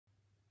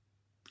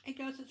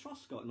Hey guys, it's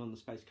Roscoe, and on the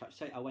Space Couch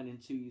today I went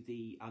into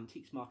the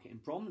antiques market in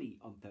Bromley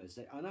on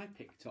Thursday and I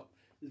picked up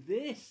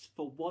this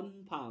for £1.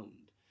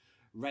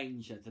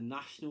 Ranger, the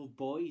National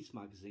Boys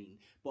magazine.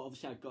 But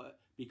obviously I got it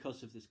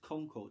because of this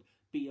Concorde,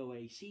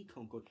 BOAC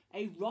Concorde,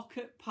 a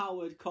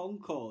rocket-powered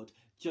Concorde,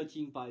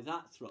 judging by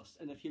that thrust.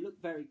 And if you look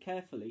very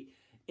carefully,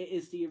 it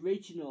is the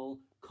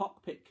original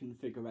cockpit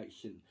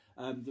configuration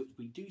that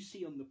we do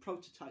see on the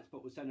prototypes,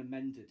 but was then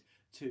amended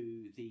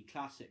to the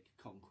classic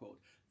Concorde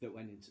that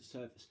went into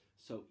service.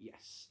 So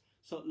yes,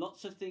 so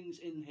lots of things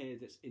in here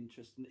that's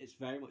interesting. It's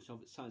very much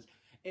of its science.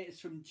 It's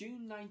from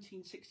June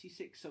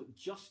 1966, so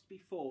just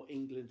before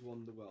England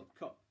won the World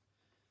Cup.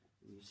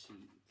 And you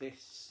see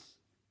this,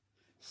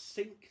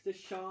 Sink the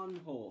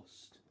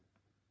Scharnhorst.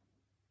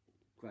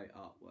 Great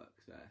artwork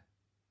there.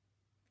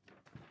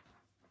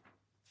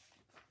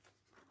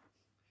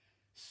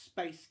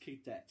 Space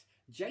Cadet.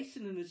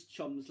 Jason and his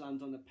chums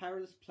land on a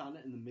perilous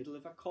planet in the middle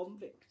of a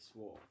convicts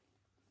war.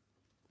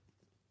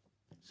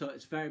 So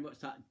it's very much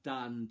that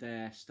Dan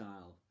Dare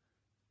style.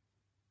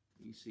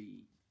 You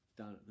see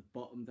down at the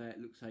bottom there, it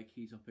looks like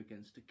he's up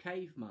against a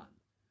caveman,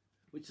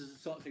 which is the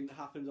sort of thing that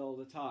happens all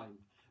the time.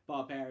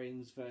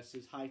 Barbarians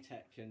versus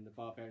high-tech, and the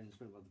barbarians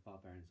win. Well, the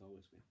barbarians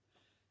always win.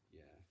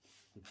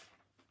 Yeah.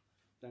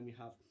 Then we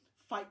have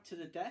Fight to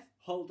the Death,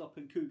 Hold Up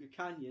in Cougar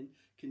Canyon,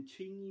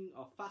 continuing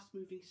our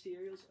fast-moving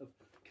series of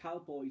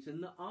cowboys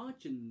in the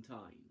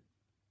Argentine.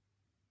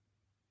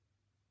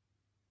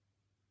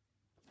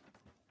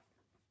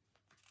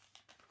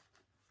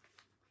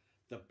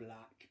 The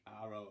Black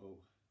Arrow.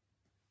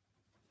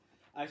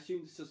 I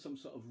assume this is some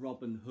sort of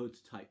Robin Hood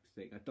type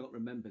thing. I don't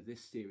remember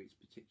this series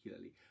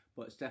particularly,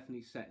 but it's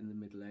definitely set in the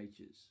Middle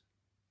Ages.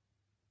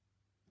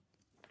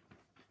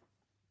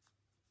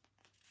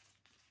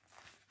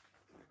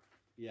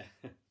 Yeah.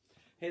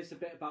 Here's a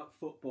bit about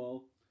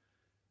football.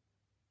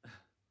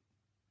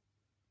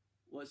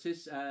 What's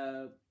this?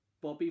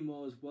 Bobby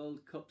Moore's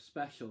World Cup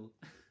special.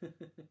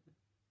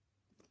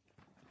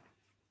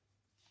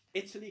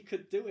 Italy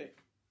could do it.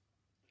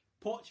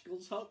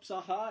 Portugal's hopes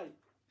are high.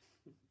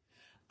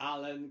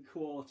 Alan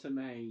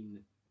Quatermain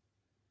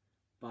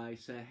by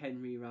Sir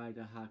Henry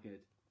Rider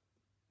Haggard.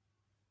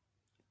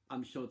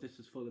 I'm sure this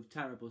is full of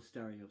terrible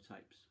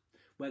stereotypes,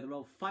 where they're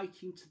all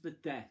fighting to the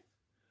death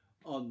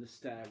on the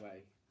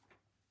stairway.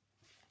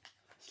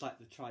 It's like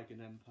the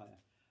Trigon Empire.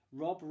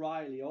 Rob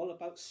Riley, all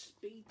about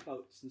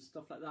speedboats and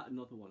stuff like that.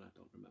 Another one I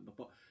don't remember.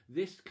 But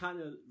this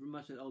kind of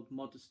reminds me of the old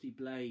Modesty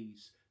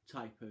Blaze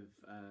type of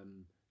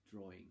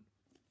drawing.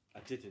 I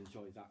did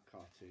enjoy that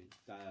cartoon,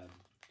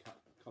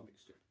 comic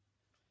strip.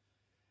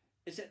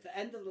 Is it the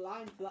end of the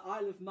line for the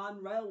Isle of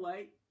Man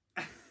Railway?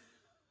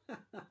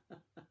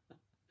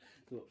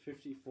 Look,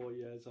 54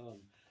 years on.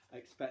 I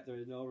expect there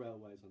are no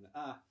railways on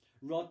it.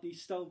 Rodney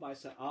Stone by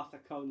Sir Arthur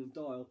Conan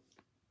Doyle.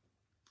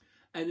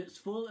 And it's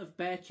full of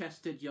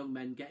bare-chested young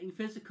men getting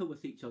physical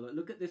with each other.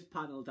 Look at this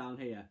panel down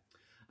here.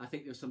 I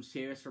think there's some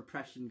serious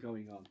repression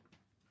going on.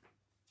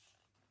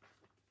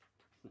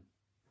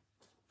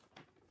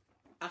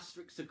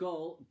 Asterix the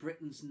Gaul,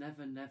 Britons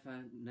never,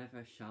 never,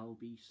 never shall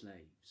be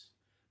slaves.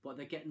 But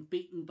they're getting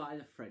beaten by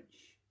the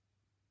French.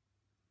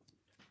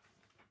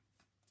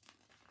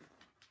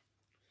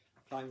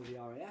 Flying with the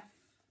RAF.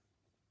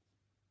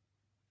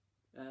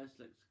 There's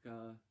like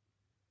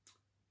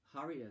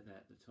Harrier there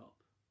at the top.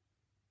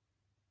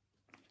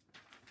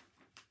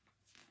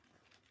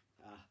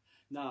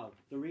 Now,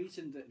 the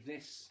reason that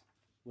this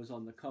was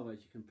on the cover, as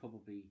you can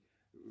probably,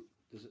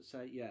 does it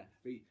say? Yeah,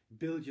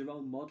 build your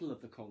own model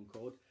of the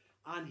Concorde.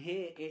 And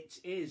here it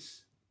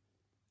is.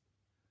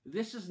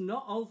 This is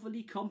not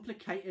overly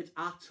complicated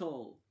at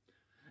all.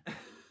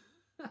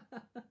 But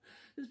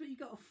you've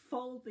got to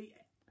fold the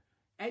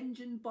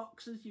engine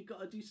boxes, you've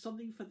got to do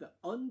something for the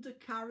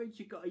undercarriage,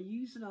 you've got to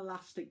use an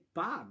elastic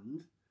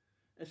band.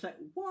 It's like,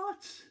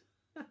 what?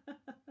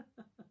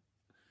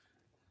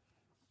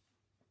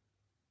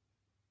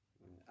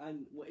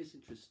 And what is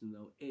interesting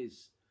though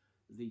is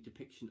the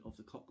depiction of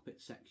the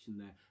cockpit section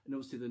there. And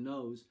obviously the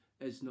nose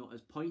is not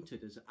as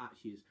pointed as it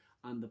actually is.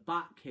 And the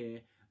back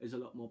here is a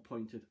lot more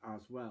pointed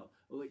as well,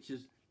 which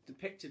is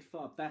depicted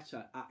far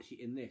better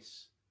actually in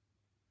this.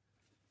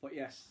 But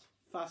yes,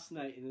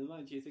 fascinating. And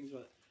mind you, things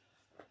were,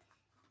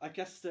 I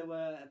guess they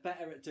were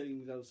better at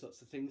doing those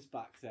sorts of things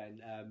back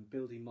then,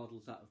 building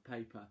models out of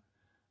paper.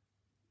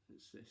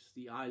 It's this,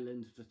 the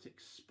island that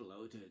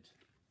exploded.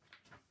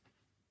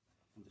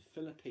 And the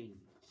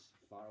Philippines,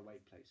 faraway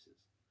places.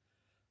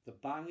 The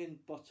Bangin'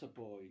 Butter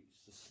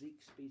Boys, the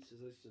Sleek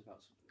Speedsters, this is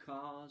about some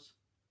cars.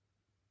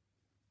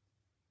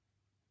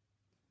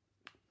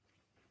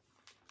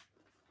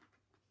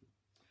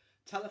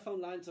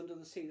 Telephone lines under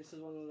the sea, this is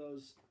one of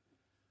those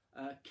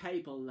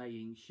cable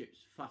laying ships,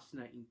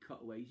 fascinating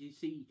cutaways. You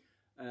see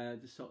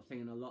the sort of thing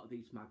in a lot of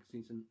these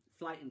magazines, and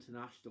Flight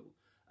International,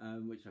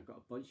 which I've got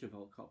a bunch of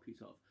old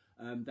copies of,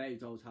 they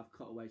always have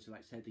cutaways,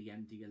 like say the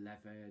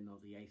MD-11 or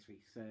the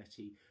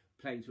A330,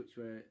 planes which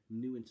were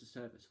new into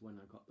service when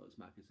I got those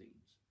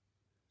magazines.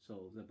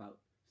 So they're about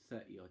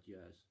 30 odd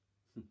years.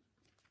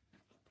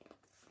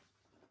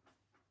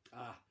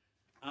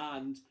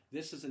 And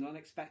this is an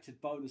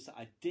unexpected bonus that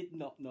I did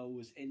not know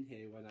was in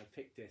here when I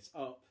picked this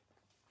up.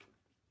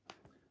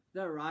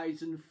 The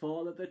Rise and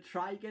Fall of the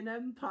Trigon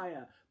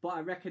Empire. But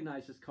I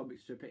recognise this comic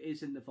strip. It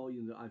is in the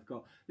volume that I've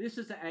got. This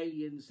is the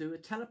aliens who are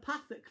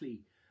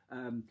telepathically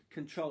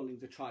controlling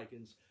the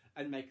Trigons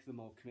and make them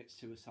all commit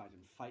suicide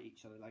and fight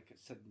each other. Like I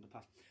said in the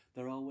past,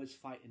 they're always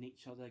fighting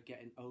each other,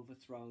 getting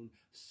overthrown,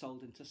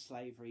 sold into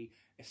slavery,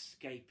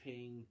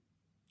 escaping,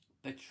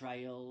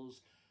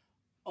 betrayals,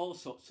 all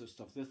sorts of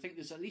stuff. I think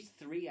there's at least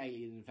 3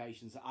 alien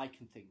invasions that I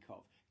can think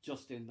of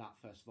just in that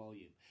first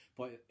volume.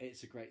 But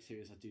it's a great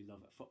series. I do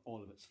love it for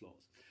all of its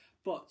flaws.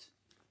 But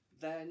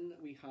then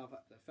we have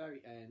at the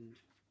very end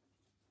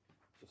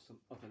just some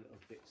other little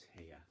bits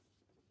here.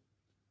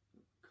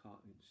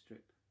 Cartoon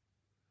strip.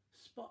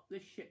 Spot the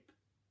ship.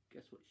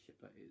 Guess what ship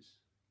that is?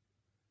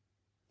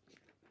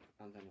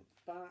 And then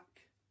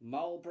back.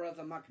 Marlborough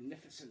the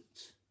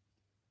Magnificent.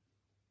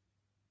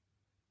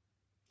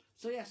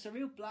 So yes, a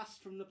real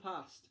blast from the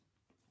past.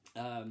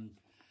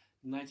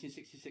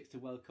 1966, the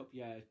World Cup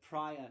year,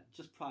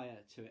 just prior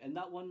to it, and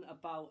that one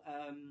about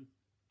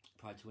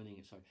prior to winning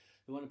it. Sorry,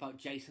 the one about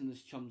Jason and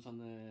his chums on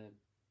the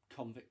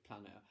convict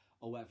planet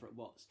or whatever it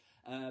was.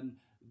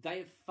 They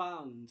have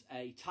found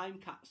a time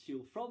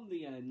capsule from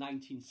the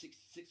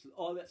 1966 with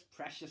all its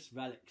precious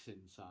relics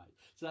inside.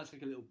 So that's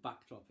like a little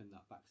backdrop in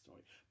that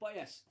backstory. But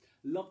yes,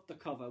 loved the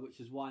cover,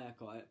 which is why I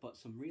got it. But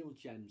some real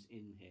gems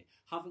in here.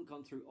 Haven't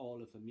gone through all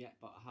of them yet,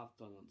 but I have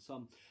done on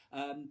some.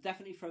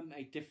 Definitely from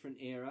a different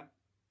era.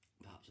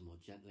 Perhaps a more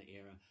gentler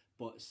era,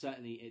 but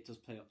certainly it does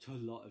play up to a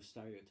lot of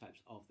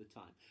stereotypes of the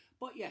time.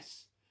 But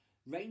yes,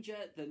 Ranger,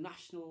 the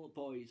National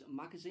Boys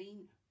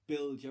magazine,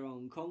 build your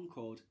own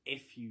Concorde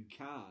if you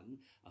can.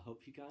 I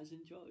hope you guys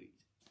enjoyed.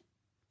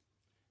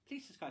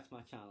 Please subscribe to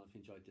my channel if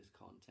you enjoyed this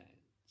content.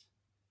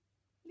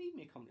 Leave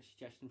me a comment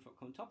suggestion for a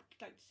common topic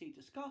you'd like to see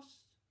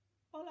discussed,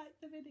 or like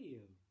the video.